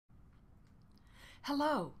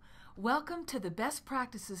Hello, welcome to the Best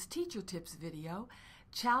Practices Teacher Tips video,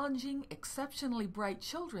 Challenging Exceptionally Bright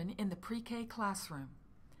Children in the Pre-K Classroom.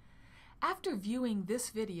 After viewing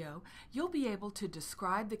this video, you'll be able to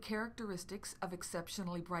describe the characteristics of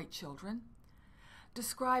exceptionally bright children,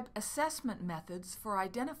 describe assessment methods for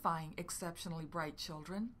identifying exceptionally bright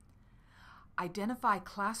children, identify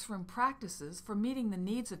classroom practices for meeting the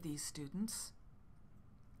needs of these students,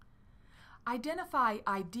 identify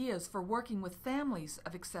ideas for working with families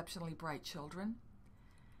of exceptionally bright children,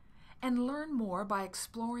 and learn more by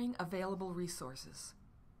exploring available resources.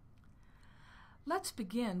 Let's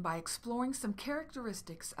begin by exploring some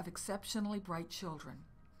characteristics of exceptionally bright children.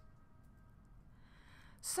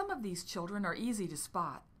 Some of these children are easy to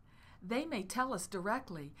spot. They may tell us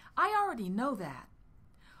directly, "I already know that,"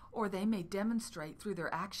 or they may demonstrate through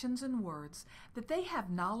their actions and words that they have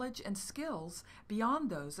knowledge and skills beyond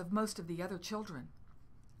those of most of the other children.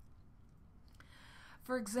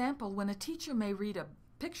 For example, when a teacher may read a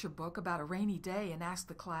picture book about a rainy day and ask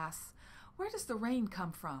the class, "Where does the rain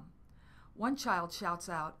come from?" One child shouts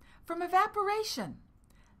out, "From evaporation!"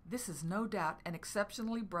 This is no doubt an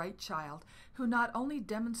exceptionally bright child who not only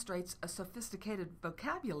demonstrates a sophisticated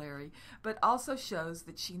vocabulary, but also shows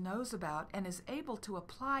that she knows about and is able to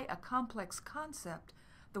apply a complex concept,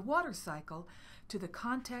 the water cycle, to the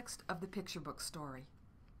context of the picture book story.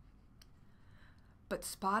 But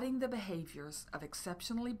spotting the behaviors of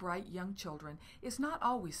exceptionally bright young children is not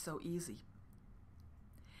always so easy.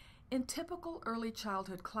 In typical early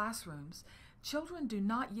childhood classrooms, children do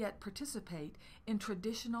not yet participate in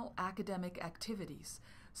traditional academic activities,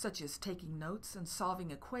 such as taking notes and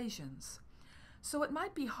solving equations. So it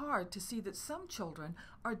might be hard to see that some children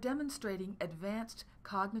are demonstrating advanced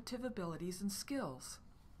cognitive abilities and skills.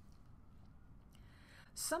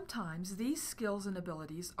 Sometimes these skills and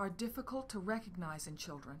abilities are difficult to recognize in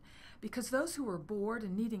children because those who are bored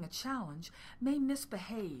and needing a challenge may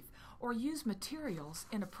misbehave or use materials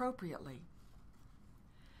inappropriately.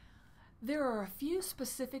 There are a few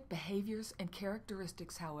specific behaviors and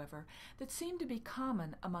characteristics, however, that seem to be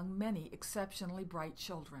common among many exceptionally bright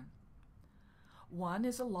children. One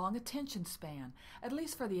is a long attention span, at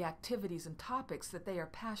least for the activities and topics that they are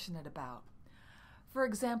passionate about. For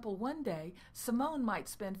example, one day, Simone might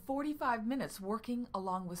spend 45 minutes working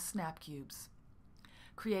along with snap cubes,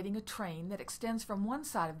 creating a train that extends from one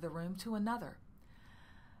side of the room to another.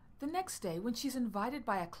 The next day, when she's invited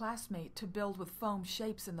by a classmate to build with foam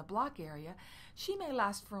shapes in the block area, she may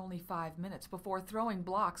last for only 5 minutes before throwing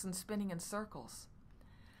blocks and spinning in circles.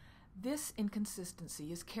 This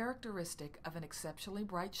inconsistency is characteristic of an exceptionally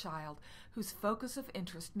bright child whose focus of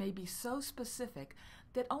interest may be so specific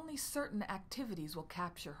that only certain activities will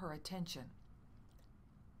capture her attention.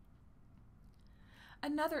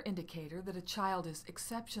 Another indicator that a child is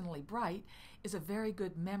exceptionally bright is a very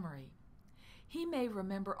good memory. He may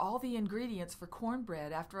remember all the ingredients for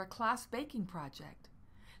cornbread after a class baking project.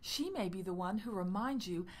 She may be the one who reminds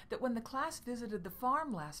you that when the class visited the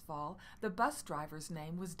farm last fall, the bus driver's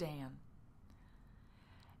name was Dan.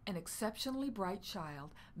 An exceptionally bright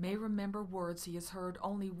child may remember words he has heard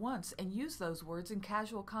only once and use those words in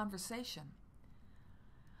casual conversation.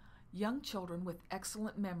 Young children with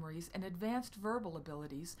excellent memories and advanced verbal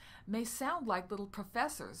abilities may sound like little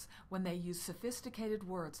professors when they use sophisticated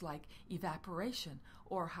words like evaporation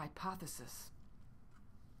or hypothesis.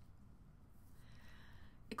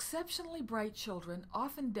 Exceptionally bright children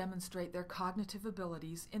often demonstrate their cognitive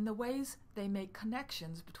abilities in the ways they make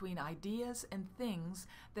connections between ideas and things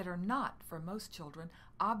that are not, for most children,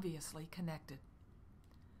 obviously connected.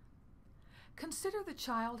 Consider the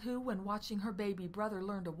child who, when watching her baby brother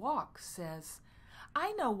learn to walk, says,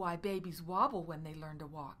 "I know why babies wobble when they learn to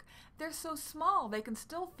walk. They're so small they can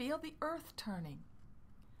still feel the earth turning."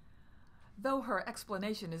 Though her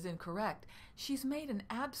explanation is incorrect, she's made an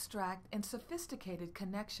abstract and sophisticated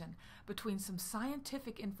connection between some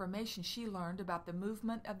scientific information she learned about the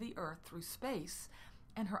movement of the earth through space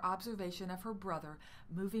and her observation of her brother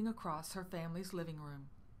moving across her family's living room.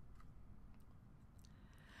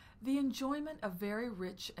 The enjoyment of very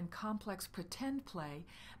rich and complex pretend play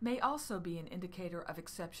may also be an indicator of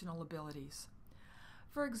exceptional abilities.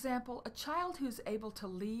 For example, a child who's able to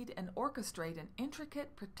lead and orchestrate an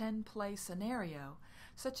intricate pretend play scenario,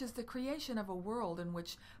 such as the creation of a world in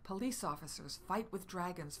which police officers fight with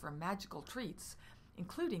dragons for magical treats,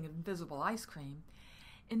 including invisible ice cream,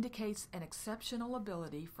 indicates an exceptional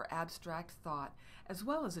ability for abstract thought as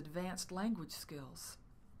well as advanced language skills.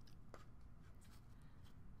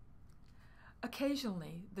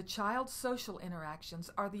 Occasionally, the child's social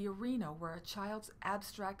interactions are the arena where a child's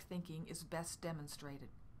abstract thinking is best demonstrated.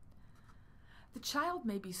 The child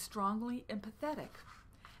may be strongly empathetic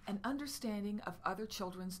and understanding of other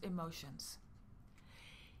children's emotions.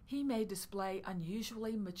 He may display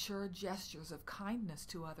unusually mature gestures of kindness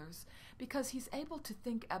to others because he's able to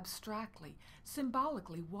think abstractly,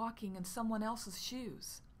 symbolically walking in someone else's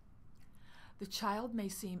shoes. The child may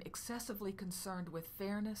seem excessively concerned with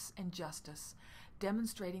fairness and justice,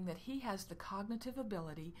 demonstrating that he has the cognitive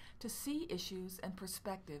ability to see issues and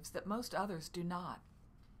perspectives that most others do not.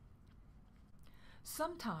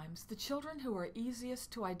 Sometimes the children who are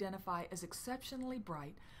easiest to identify as exceptionally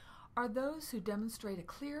bright are those who demonstrate a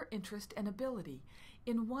clear interest and ability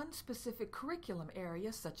in one specific curriculum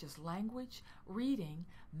area such as language, reading,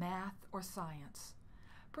 math, or science.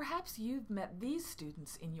 Perhaps you've met these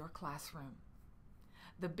students in your classroom.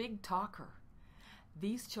 The big talker.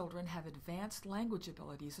 These children have advanced language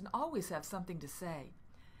abilities and always have something to say.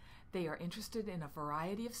 They are interested in a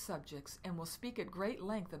variety of subjects and will speak at great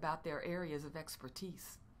length about their areas of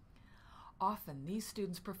expertise. Often, these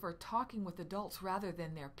students prefer talking with adults rather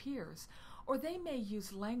than their peers, or they may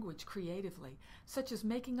use language creatively, such as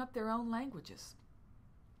making up their own languages.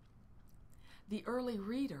 The early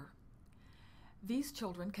reader. These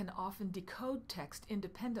children can often decode text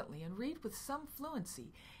independently and read with some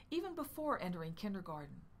fluency, even before entering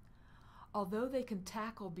kindergarten. Although they can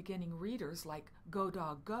tackle beginning readers like Go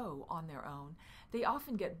Dog Go on their own, they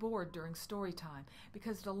often get bored during story time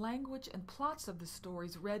because the language and plots of the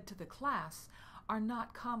stories read to the class are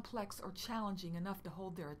not complex or challenging enough to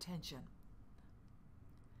hold their attention.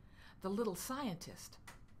 The little scientist.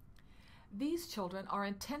 These children are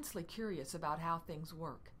intensely curious about how things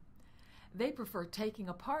work. They prefer taking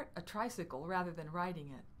apart a tricycle rather than riding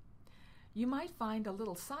it. You might find a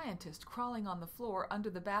little scientist crawling on the floor under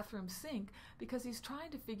the bathroom sink because he's trying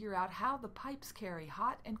to figure out how the pipes carry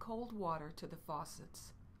hot and cold water to the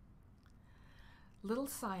faucets. Little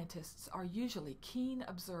scientists are usually keen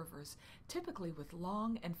observers, typically with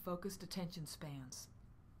long and focused attention spans.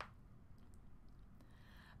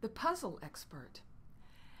 The puzzle expert.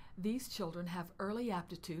 These children have early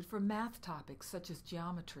aptitude for math topics such as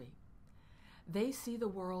geometry. They see the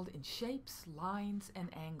world in shapes, lines, and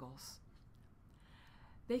angles.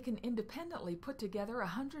 They can independently put together a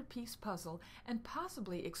 100-piece puzzle and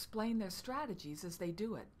possibly explain their strategies as they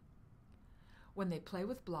do it. When they play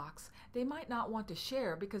with blocks, they might not want to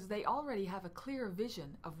share because they already have a clear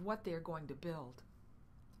vision of what they are going to build.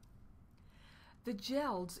 The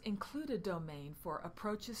GELDS include a domain for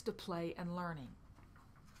approaches to play and learning.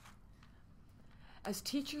 As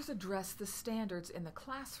teachers address the standards in the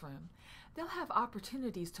classroom, they'll have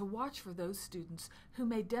opportunities to watch for those students who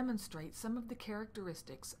may demonstrate some of the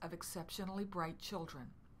characteristics of exceptionally bright children.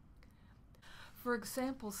 For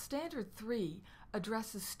example, Standard 3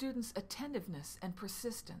 addresses students' attentiveness and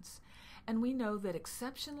persistence, and we know that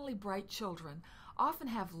exceptionally bright children often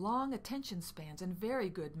have long attention spans and very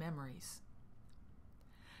good memories.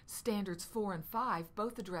 Standards 4 and 5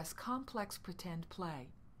 both address complex pretend play.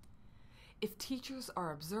 If teachers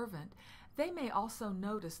are observant, they may also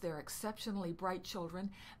notice their exceptionally bright children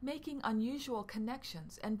making unusual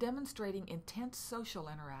connections and demonstrating intense social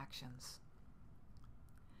interactions.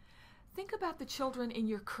 Think about the children in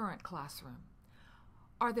your current classroom.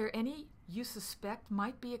 Are there any you suspect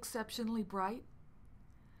might be exceptionally bright?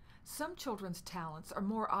 Some children's talents are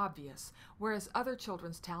more obvious, whereas other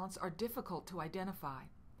children's talents are difficult to identify.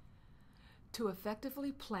 To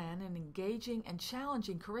effectively plan an engaging and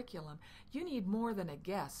challenging curriculum, you need more than a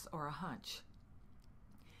guess or a hunch.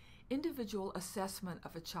 Individual assessment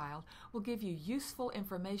of a child will give you useful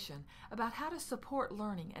information about how to support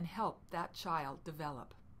learning and help that child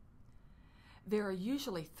develop. There are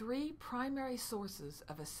usually 3 primary sources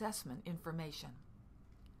of assessment information: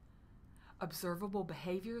 observable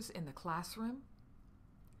behaviors in the classroom,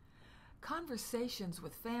 conversations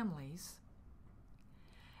with families,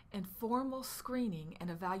 and formal screening and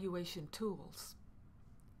evaluation tools.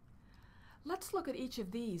 Let's look at each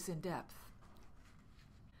of these in depth.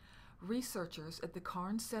 Researchers at the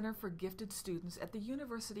Carnes Center for Gifted Students at the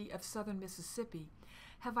University of Southern Mississippi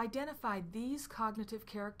have identified these cognitive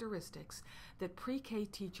characteristics that pre-K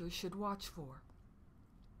teachers should watch for: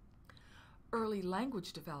 early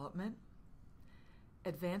language development,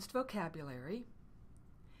 advanced vocabulary,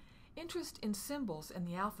 interest in symbols and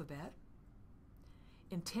the alphabet,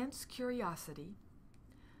 intense curiosity,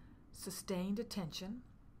 sustained attention,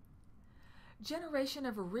 generation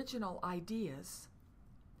of original ideas,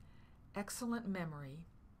 excellent memory,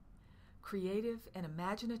 creative and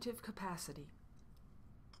imaginative capacity.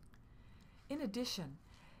 In addition,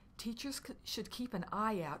 teachers should keep an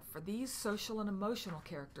eye out for these social and emotional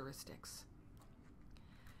characteristics: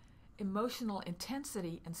 emotional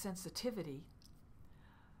intensity and sensitivity,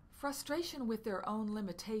 frustration with their own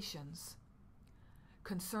limitations,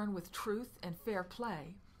 concern with truth and fair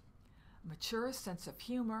play, mature sense of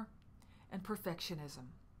humor, and perfectionism.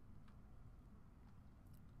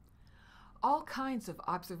 All kinds of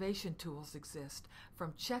observation tools exist,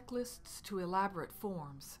 from checklists to elaborate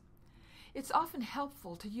forms. It's often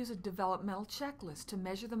helpful to use a developmental checklist to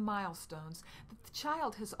measure the milestones that the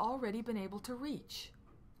child has already been able to reach.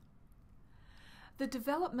 The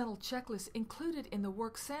developmental checklist included in the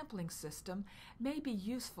work sampling system may be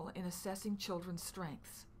useful in assessing children's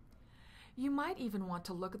strengths. You might even want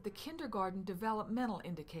to look at the kindergarten developmental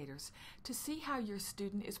indicators to see how your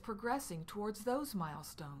student is progressing towards those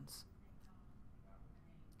milestones.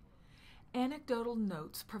 Anecdotal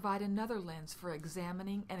notes provide another lens for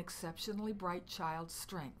examining an exceptionally bright child's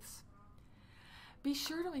strengths. Be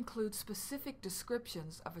sure to include specific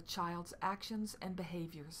descriptions of a child's actions and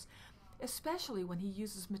behaviors, especially when he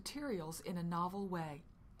uses materials in a novel way.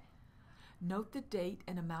 Note the date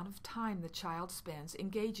and amount of time the child spends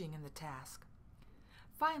engaging in the task.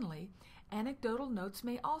 Finally, anecdotal notes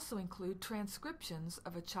may also include transcriptions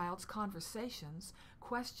of a child's conversations,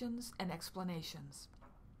 questions, and explanations.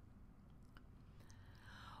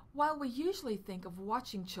 While we usually think of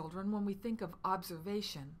watching children when we think of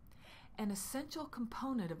observation, an essential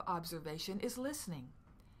component of observation is listening.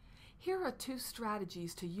 Here are 2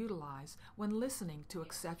 strategies to utilize when listening to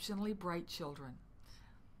exceptionally bright children.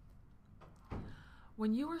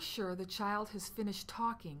 When you are sure the child has finished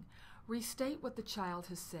talking, restate what the child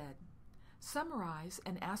has said. Summarize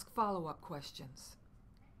and ask follow-up questions.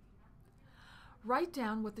 Write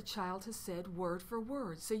down what the child has said word for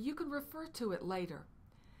word so you can refer to it later.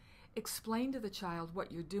 Explain to the child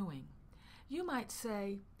what you're doing. You might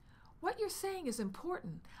say, "What you're saying is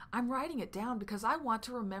important. I'm writing it down because I want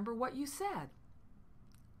to remember what you said."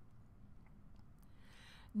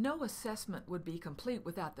 No assessment would be complete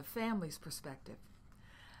without the family's perspective.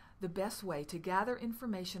 The best way to gather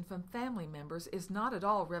information from family members is not at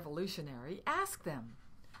all revolutionary. Ask them.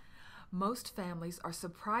 Most families are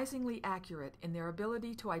surprisingly accurate in their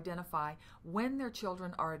ability to identify when their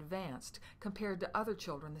children are advanced compared to other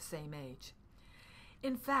children the same age.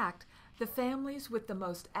 In fact, the families with the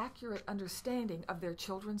most accurate understanding of their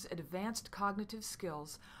children's advanced cognitive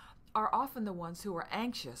skills are often the ones who are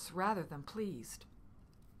anxious rather than pleased.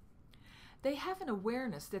 They have an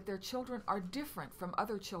awareness that their children are different from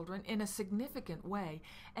other children in a significant way,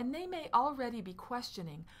 and they may already be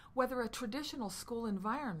questioning whether a traditional school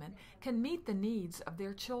environment can meet the needs of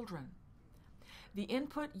their children. The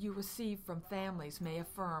input you receive from families may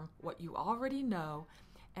affirm what you already know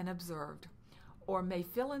and observed, or may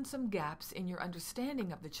fill in some gaps in your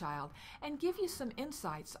understanding of the child and give you some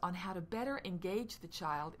insights on how to better engage the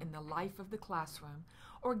child in the life of the classroom,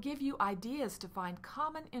 or give you ideas to find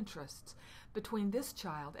common interests between this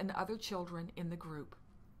child and other children in the group.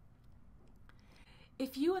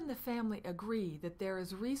 If you and the family agree that there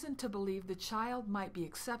is reason to believe the child might be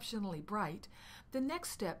exceptionally bright, the next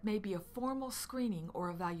step may be a formal screening or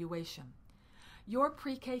evaluation. Your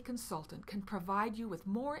pre-K consultant can provide you with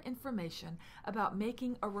more information about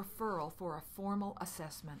making a referral for a formal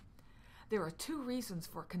assessment. There are 2 reasons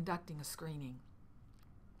for conducting a screening.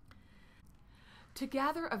 To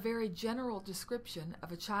gather a very general description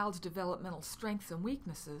of a child's developmental strengths and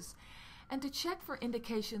weaknesses, and to check for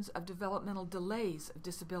indications of developmental delays of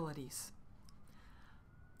disabilities.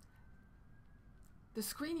 The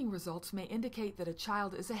screening results may indicate that a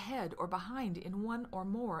child is ahead or behind in one or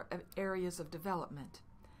more areas of development.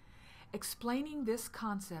 Explaining this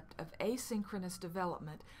concept of asynchronous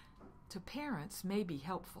development to parents may be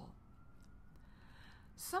helpful.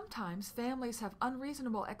 Sometimes families have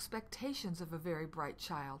unreasonable expectations of a very bright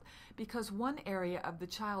child because one area of the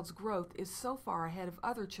child's growth is so far ahead of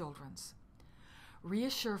other children's.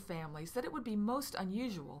 Reassure families that it would be most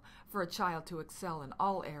unusual for a child to excel in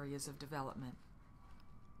all areas of development.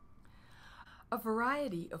 A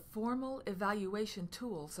variety of formal evaluation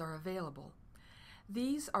tools are available.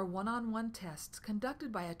 These are one-on-one tests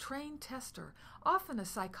conducted by a trained tester, often a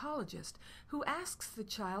psychologist, who asks the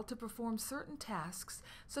child to perform certain tasks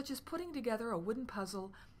such as putting together a wooden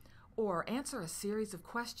puzzle or answer a series of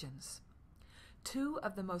questions. 2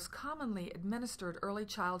 of the most commonly administered early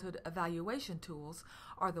childhood evaluation tools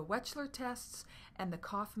are the Wechsler tests and the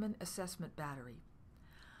Kaufman Assessment Battery.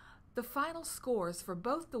 The final scores for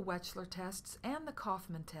both the Wechsler tests and the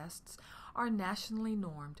Kaufman tests are nationally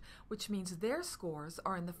normed, which means their scores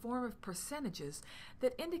are in the form of percentages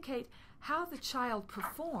that indicate how the child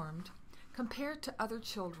performed compared to other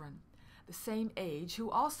children the same age who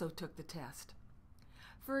also took the test.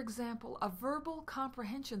 For example, a verbal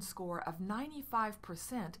comprehension score of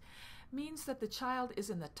 95% means that the child is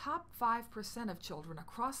in the top 5% of children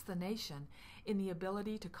across the nation in the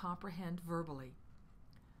ability to comprehend verbally.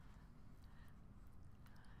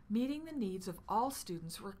 Meeting the needs of all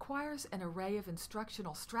students requires an array of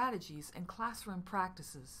instructional strategies and classroom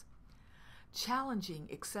practices. Challenging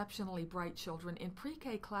exceptionally bright children in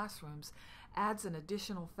pre-K classrooms adds an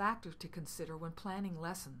additional factor to consider when planning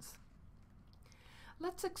lessons.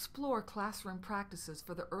 Let's explore classroom practices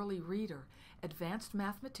for the early reader, advanced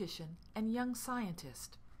mathematician, and young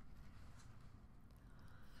scientist.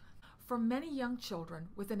 For many young children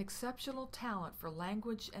with an exceptional talent for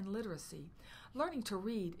language and literacy, learning to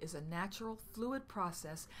read is a natural, fluid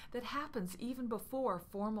process that happens even before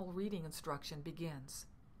formal reading instruction begins.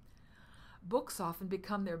 Books often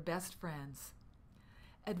become their best friends.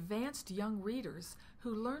 Advanced young readers who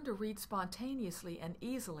learn to read spontaneously and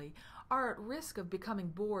easily are at risk of becoming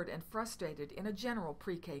bored and frustrated in a general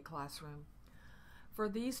pre-K classroom. For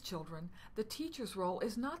these children, the teacher's role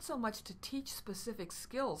is not so much to teach specific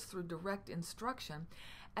skills through direct instruction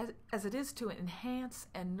as it is to enhance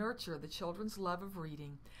and nurture the children's love of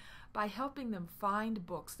reading by helping them find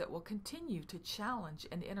books that will continue to challenge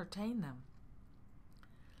and entertain them.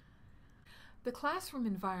 The classroom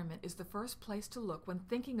environment is the first place to look when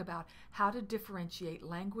thinking about how to differentiate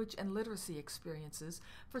language and literacy experiences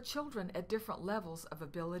for children at different levels of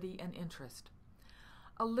ability and interest.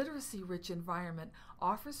 A literacy-rich environment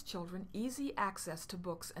offers children easy access to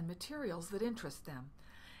books and materials that interest them,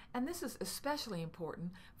 and this is especially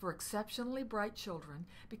important for exceptionally bright children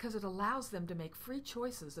because it allows them to make free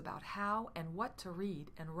choices about how and what to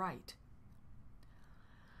read and write.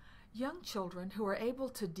 Young children who are able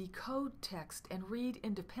to decode text and read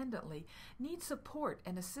independently need support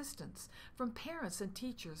and assistance from parents and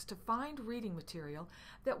teachers to find reading material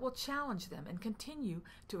that will challenge them and continue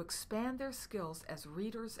to expand their skills as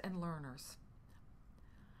readers and learners.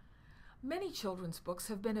 Many children's books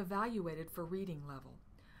have been evaluated for reading level.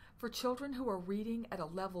 For children who are reading at a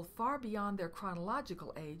level far beyond their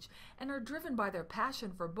chronological age and are driven by their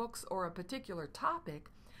passion for books or a particular topic,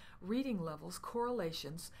 reading levels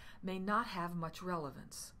correlations may not have much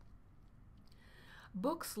relevance.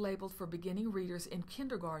 Books labeled for beginning readers in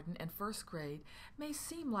kindergarten and first grade may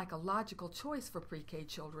seem like a logical choice for pre-K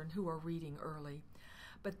children who are reading early,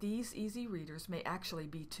 but these easy readers may actually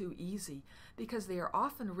be too easy because they are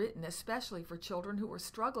often written especially for children who are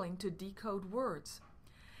struggling to decode words.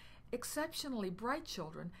 Exceptionally bright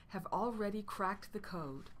children have already cracked the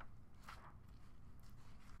code.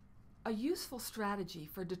 A useful strategy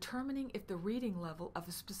for determining if the reading level of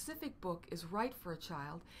a specific book is right for a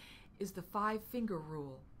child is the 5-finger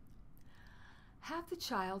rule. Have the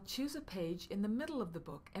child choose a page in the middle of the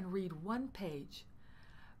book and read one page,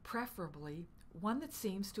 preferably one that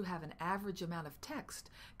seems to have an average amount of text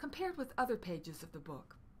compared with other pages of the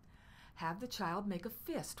book. Have the child make a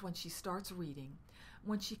fist when she starts reading.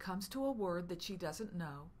 When she comes to a word that she doesn't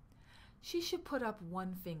know, she should put up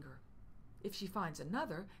one finger. If she finds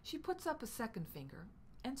another, she puts up a second finger,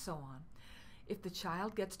 and so on. If the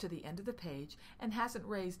child gets to the end of the page and hasn't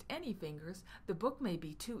raised any fingers, the book may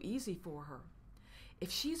be too easy for her. If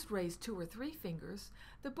she's raised 2 or 3 fingers,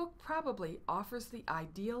 the book probably offers the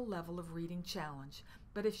ideal level of reading challenge,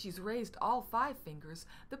 but if she's raised all 5 fingers,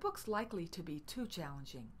 the book's likely to be too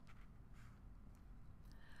challenging.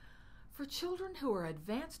 For children who are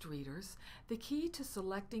advanced readers, the key to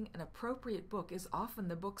selecting an appropriate book is often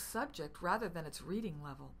the book's subject rather than its reading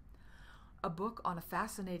level. A book on a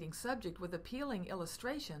fascinating subject with appealing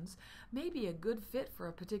illustrations may be a good fit for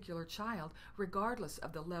a particular child regardless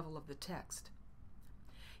of the level of the text.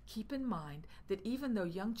 Keep in mind that even though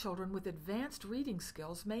young children with advanced reading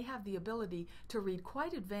skills may have the ability to read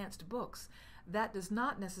quite advanced books, that does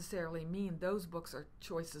not necessarily mean those books are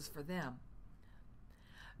choices for them.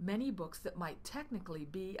 Many books that might technically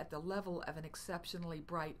be at the level of an exceptionally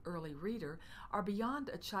bright early reader are beyond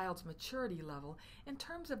a child's maturity level in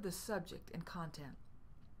terms of the subject and content.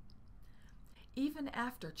 Even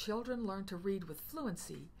after children learn to read with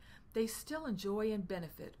fluency, they still enjoy and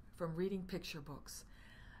benefit from reading picture books.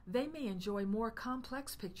 They may enjoy more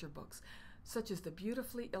complex picture books, such as the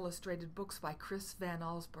beautifully illustrated books by Chris Van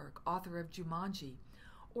Allsburg, author of Jumanji,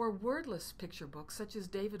 or wordless picture books such as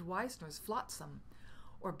David Weisner's Flotsam,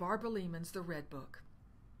 or Barbara Lehman's The Red Book.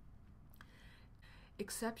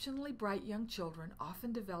 Exceptionally bright young children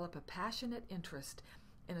often develop a passionate interest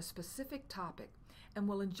in a specific topic and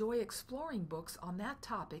will enjoy exploring books on that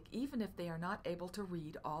topic even if they are not able to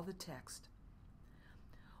read all the text.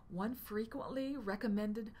 One frequently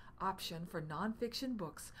recommended option for nonfiction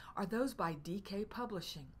books are those by DK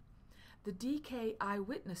Publishing. The DK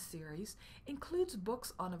Eyewitness series includes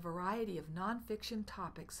books on a variety of nonfiction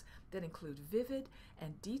topics that include vivid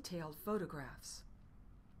and detailed photographs.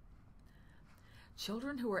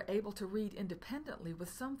 Children who are able to read independently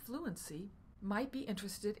with some fluency might be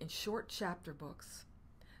interested in short chapter books.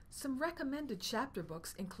 Some recommended chapter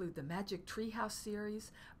books include the Magic Treehouse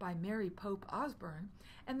series by Mary Pope Osborne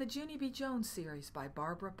and the Junie B. Jones series by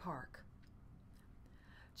Barbara Park.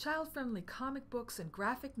 Child-friendly comic books and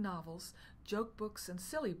graphic novels, joke books, and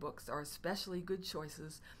silly books are especially good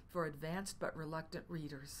choices for advanced but reluctant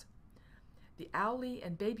readers. The Owlie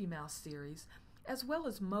and Baby Mouse series, as well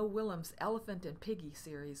as Mo Willems' Elephant and Piggy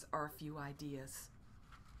series, are a few ideas.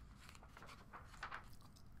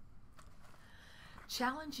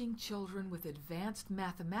 Challenging children with advanced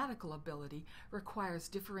mathematical ability requires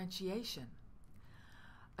differentiation.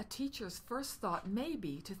 A teacher's first thought may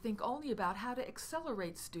be to think only about how to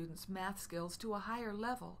accelerate students' math skills to a higher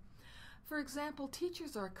level. For example,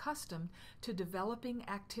 teachers are accustomed to developing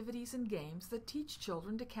activities and games that teach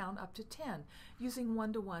children to count up to 10 using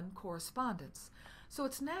one-to-one correspondence. So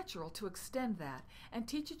it's natural to extend that and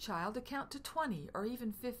teach a child to count to 20 or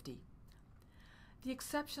even 50. The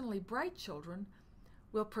exceptionally bright children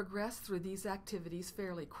will progress through these activities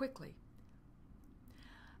fairly quickly.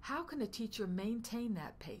 How can a teacher maintain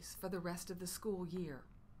that pace for the rest of the school year?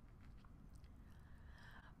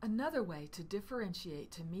 Another way to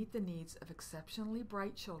differentiate to meet the needs of exceptionally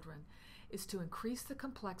bright children is to increase the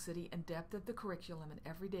complexity and depth of the curriculum in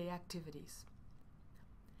everyday activities.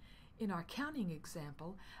 In our counting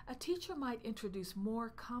example, a teacher might introduce more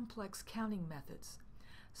complex counting methods,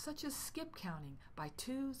 such as skip counting by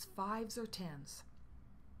 2s, 5s, or 10s.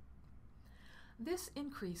 This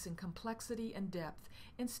increase in complexity and depth,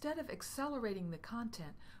 instead of accelerating the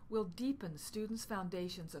content, will deepen students'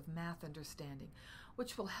 foundations of math understanding,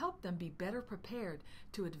 which will help them be better prepared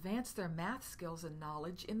to advance their math skills and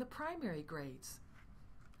knowledge in the primary grades.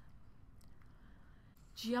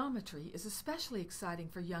 Geometry is especially exciting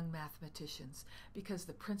for young mathematicians because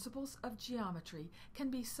the principles of geometry can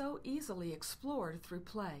be so easily explored through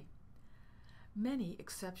play. Many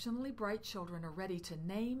exceptionally bright children are ready to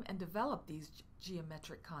name and develop these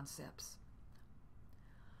geometric concepts.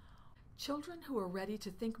 Children who are ready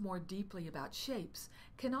to think more deeply about shapes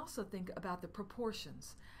can also think about the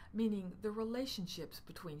proportions, meaning the relationships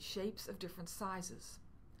between shapes of different sizes.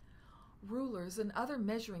 Rulers and other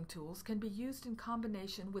measuring tools can be used in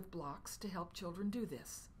combination with blocks to help children do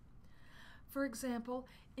this. For example,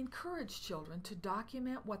 encourage children to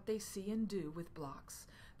document what they see and do with blocks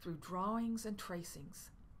through drawings and tracings.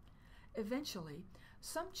 Eventually,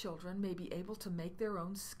 some children may be able to make their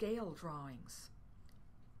own scale drawings.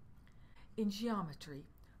 In geometry,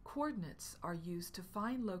 coordinates are used to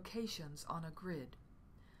find locations on a grid.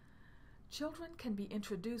 Children can be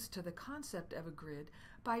introduced to the concept of a grid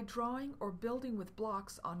by drawing or building with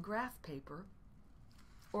blocks on graph paper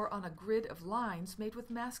or on a grid of lines made with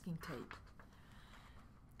masking tape.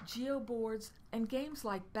 Geoboards and games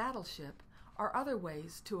like Battleship are other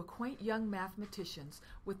ways to acquaint young mathematicians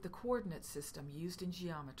with the coordinate system used in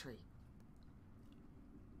geometry.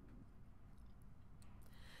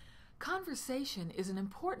 Conversation is an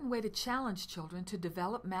important way to challenge children to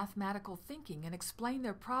develop mathematical thinking and explain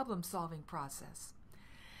their problem-solving process.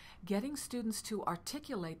 Getting students to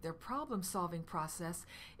articulate their problem-solving process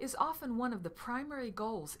is often one of the primary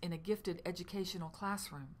goals in a gifted educational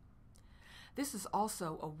classroom. This is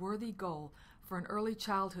also a worthy goal for an early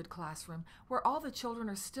childhood classroom where all the children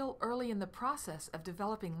are still early in the process of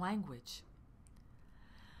developing language.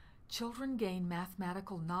 Children gain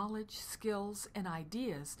mathematical knowledge, skills, and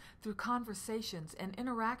ideas through conversations and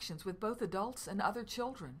interactions with both adults and other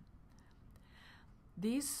children.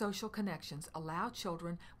 These social connections allow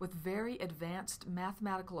children with very advanced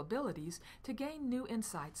mathematical abilities to gain new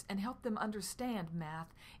insights and help them understand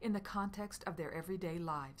math in the context of their everyday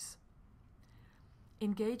lives.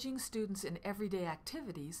 Engaging students in everyday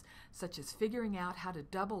activities, such as figuring out how to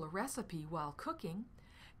double a recipe while cooking,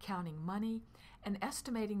 counting money, and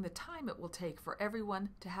estimating the time it will take for everyone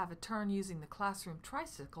to have a turn using the classroom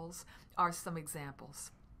tricycles, are some examples.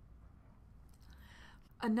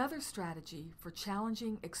 Another strategy for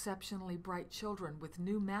challenging exceptionally bright children with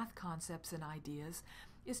new math concepts and ideas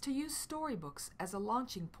is to use storybooks as a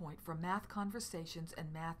launching point for math conversations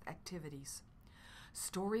and math activities.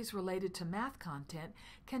 Stories related to math content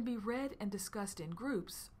can be read and discussed in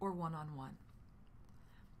groups or one-on-one.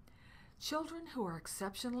 Children who are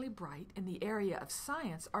exceptionally bright in the area of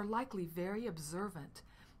science are likely very observant,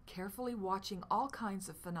 carefully watching all kinds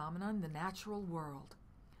of phenomena in the natural world.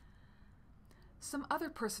 Some other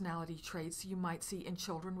personality traits you might see in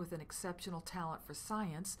children with an exceptional talent for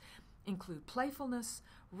science include playfulness,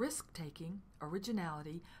 risk-taking,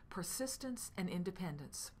 originality, persistence, and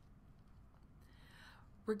independence.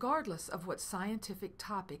 Regardless of what scientific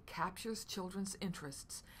topic captures children's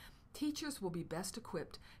interests, teachers will be best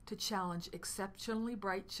equipped to challenge exceptionally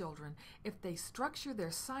bright children if they structure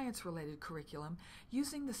their science-related curriculum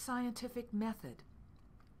using the scientific method.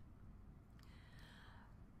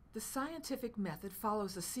 The scientific method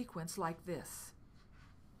follows a sequence like this: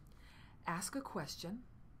 ask a question,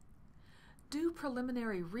 do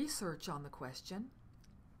preliminary research on the question,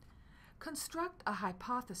 construct a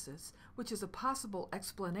hypothesis, which is a possible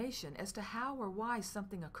explanation as to how or why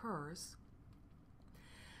something occurs,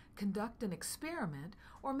 conduct an experiment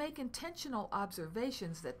or make intentional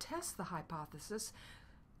observations that test the hypothesis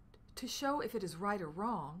to show if it is right or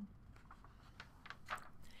wrong,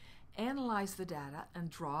 analyze the data and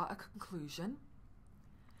draw a conclusion,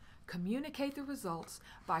 communicate the results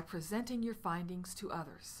by presenting your findings to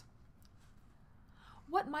others.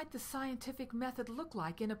 What might the scientific method look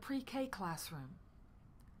like in a pre-K classroom?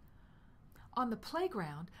 On the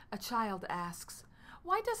playground, a child asks,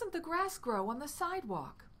 "Why doesn't the grass grow on the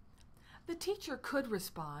sidewalk?" The teacher could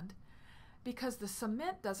respond, "Because the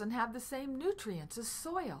cement doesn't have the same nutrients as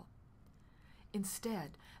soil."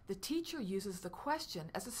 Instead, the teacher uses the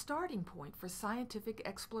question as a starting point for scientific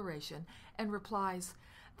exploration and replies,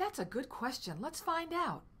 "That's a good question. Let's find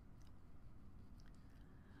out."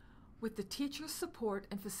 With the teacher's support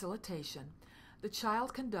and facilitation, the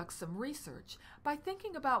child conducts some research by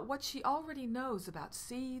thinking about what she already knows about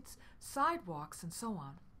seeds, sidewalks, and so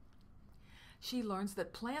on. She learns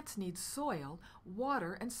that plants need soil,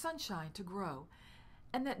 water, and sunshine to grow,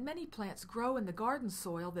 and that many plants grow in the garden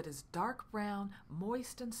soil that is dark brown,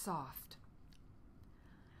 moist, and soft.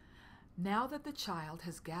 Now that the child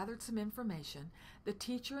has gathered some information, the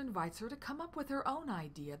teacher invites her to come up with her own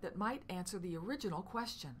idea that might answer the original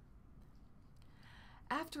question.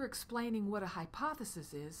 After explaining what a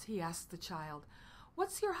hypothesis is, he asks the child,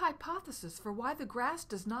 "What's your hypothesis for why the grass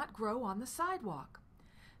does not grow on the sidewalk?"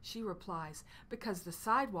 She replies, "Because the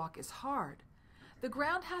sidewalk is hard. The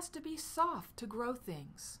ground has to be soft to grow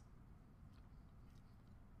things."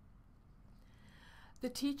 The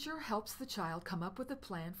teacher helps the child come up with a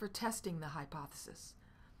plan for testing the hypothesis.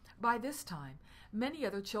 By this time, many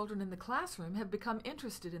other children in the classroom have become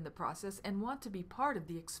interested in the process and want to be part of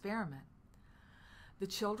the experiment. The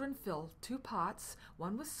children fill 2 pots,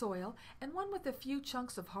 one with soil and one with a few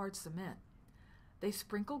chunks of hard cement. They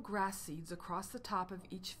sprinkle grass seeds across the top of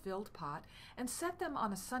each filled pot and set them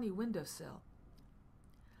on a sunny windowsill.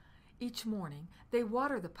 Each morning, they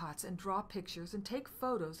water the pots and draw pictures and take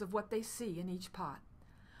photos of what they see in each pot.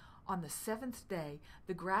 On the 7th day,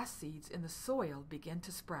 the grass seeds in the soil begin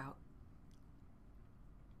to sprout.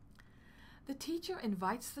 The teacher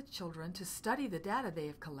invites the children to study the data they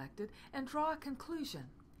have collected and draw a conclusion.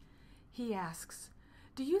 He asks,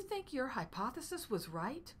 "Do you think your hypothesis was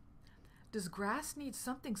right? Does grass need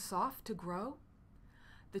something soft to grow?"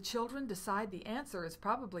 The children decide the answer is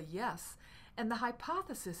probably yes, and the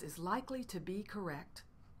hypothesis is likely to be correct.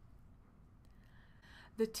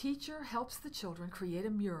 The teacher helps the children create a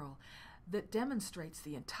mural that demonstrates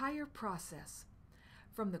the entire process,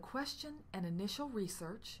 from the question and initial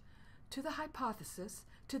research, to the hypothesis,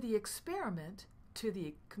 to the experiment, to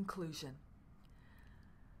the conclusion.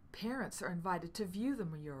 Parents are invited to view the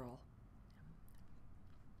mural.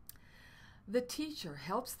 The teacher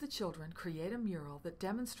helps the children create a mural that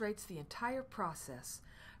demonstrates the entire process,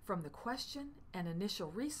 from the question and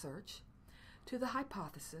initial research, to the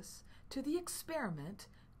hypothesis, to the experiment,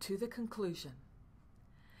 to the conclusion.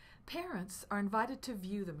 Parents are invited to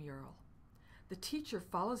view the mural. The teacher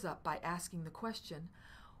follows up by asking the question,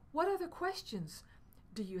 "What other questions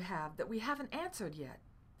do you have that we haven't answered yet?"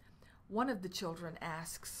 One of the children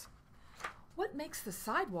asks, "What makes the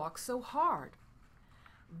sidewalk so hard?"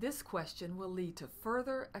 This question will lead to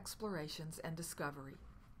further explorations and discovery.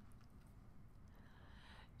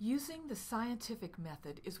 Using the scientific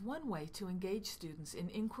method is one way to engage students in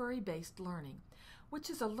inquiry-based learning, which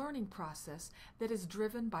is a learning process that is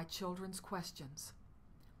driven by children's questions.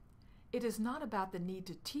 It is not about the need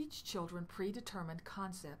to teach children predetermined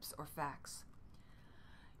concepts or facts.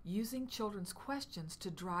 Using children's questions to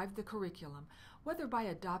drive the curriculum, whether by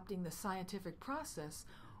adopting the scientific process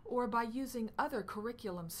or by using other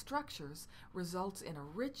curriculum structures, results in a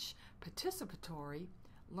rich, participatory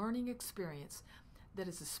learning experience that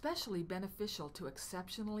is especially beneficial to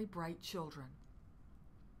exceptionally bright children.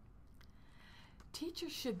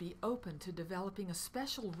 Teachers should be open to developing a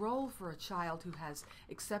special role for a child who has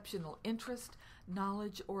exceptional interest,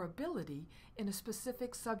 knowledge, or ability in a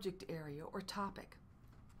specific subject area or topic.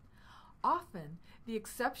 Often, the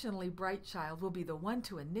exceptionally bright child will be the one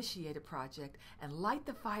to initiate a project and light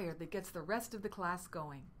the fire that gets the rest of the class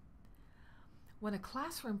going. When a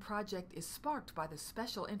classroom project is sparked by the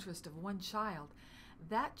special interest of one child,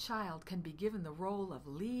 that child can be given the role of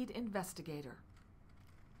lead investigator.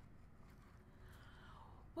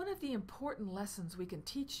 One of the important lessons we can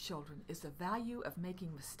teach children is the value of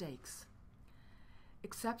making mistakes.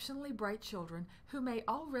 Exceptionally bright children who may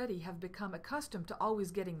already have become accustomed to always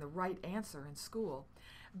getting the right answer in school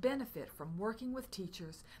benefit from working with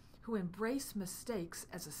teachers who embrace mistakes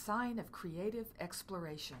as a sign of creative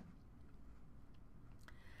exploration.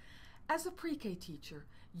 As a pre-K teacher,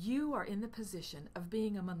 you are in the position of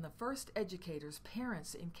being among the first educators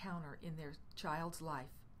parents encounter in their child's life.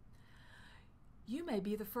 You may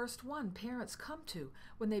be the first one parents come to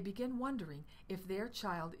when they begin wondering if their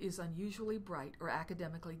child is unusually bright or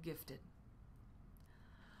academically gifted.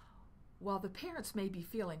 While the parents may be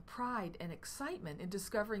feeling pride and excitement in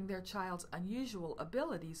discovering their child's unusual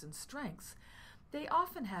abilities and strengths, they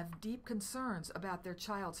often have deep concerns about their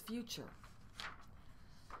child's future.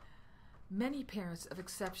 Many parents of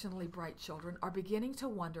exceptionally bright children are beginning to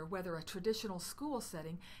wonder whether a traditional school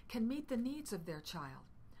setting can meet the needs of their child.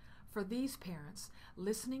 For these parents,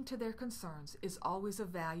 listening to their concerns is always a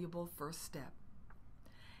valuable first step.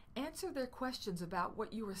 Answer their questions about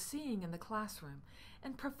what you are seeing in the classroom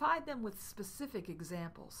and provide them with specific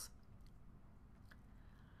examples.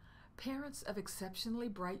 Parents of exceptionally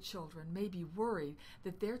bright children may be worried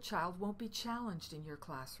that their child won't be challenged in your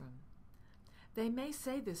classroom. They may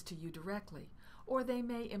say this to you directly, or they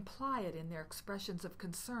may imply it in their expressions of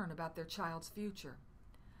concern about their child's future.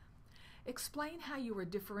 Explain how you are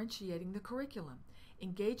differentiating the curriculum,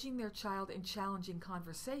 engaging their child in challenging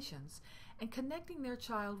conversations, and connecting their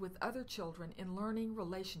child with other children in learning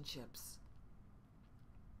relationships.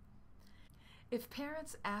 If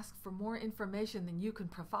parents ask for more information than you can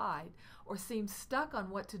provide or seem stuck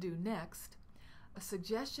on what to do next, a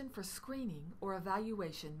suggestion for screening or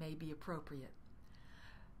evaluation may be appropriate.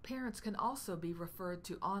 Parents can also be referred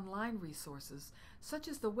to online resources, such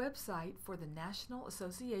as the website for the National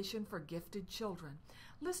Association for Gifted Children,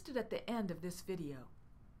 listed at the end of this video.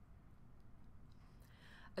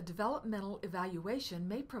 A developmental evaluation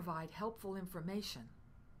may provide helpful information,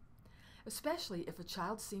 especially if a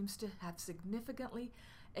child seems to have significantly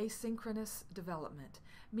asynchronous development,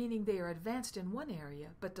 meaning they are advanced in one area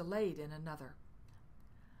but delayed in another.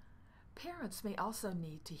 Parents may also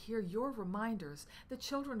need to hear your reminders that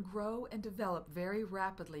children grow and develop very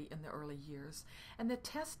rapidly in the early years, and that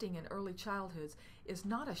testing in early childhood is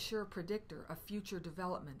not a sure predictor of future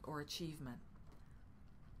development or achievement.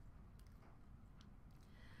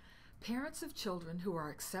 Parents of children who are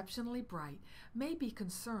exceptionally bright may be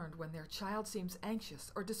concerned when their child seems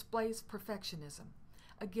anxious or displays perfectionism.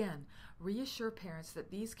 Again, reassure parents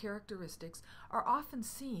that these characteristics are often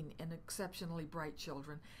seen in exceptionally bright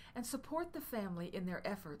children and support the family in their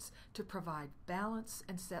efforts to provide balance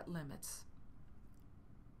and set limits.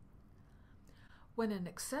 When an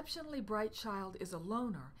exceptionally bright child is a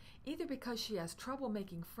loner, either because she has trouble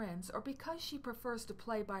making friends or because she prefers to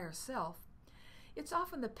play by herself, it's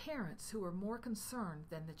often the parents who are more concerned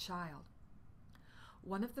than the child.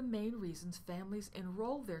 One of the main reasons families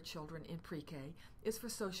enroll their children in pre-K is for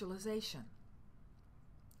socialization.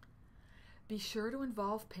 Be sure to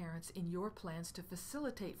involve parents in your plans to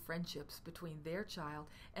facilitate friendships between their child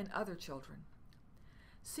and other children.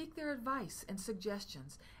 Seek their advice and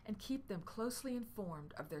suggestions and keep them closely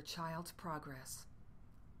informed of their child's progress.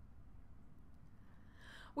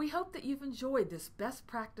 We hope that you've enjoyed this Best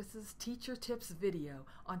Practices Teacher Tips video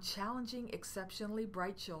on challenging exceptionally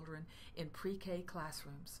bright children in pre-K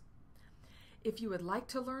classrooms. If you would like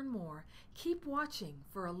to learn more, keep watching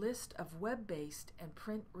for a list of web-based and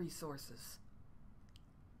print resources.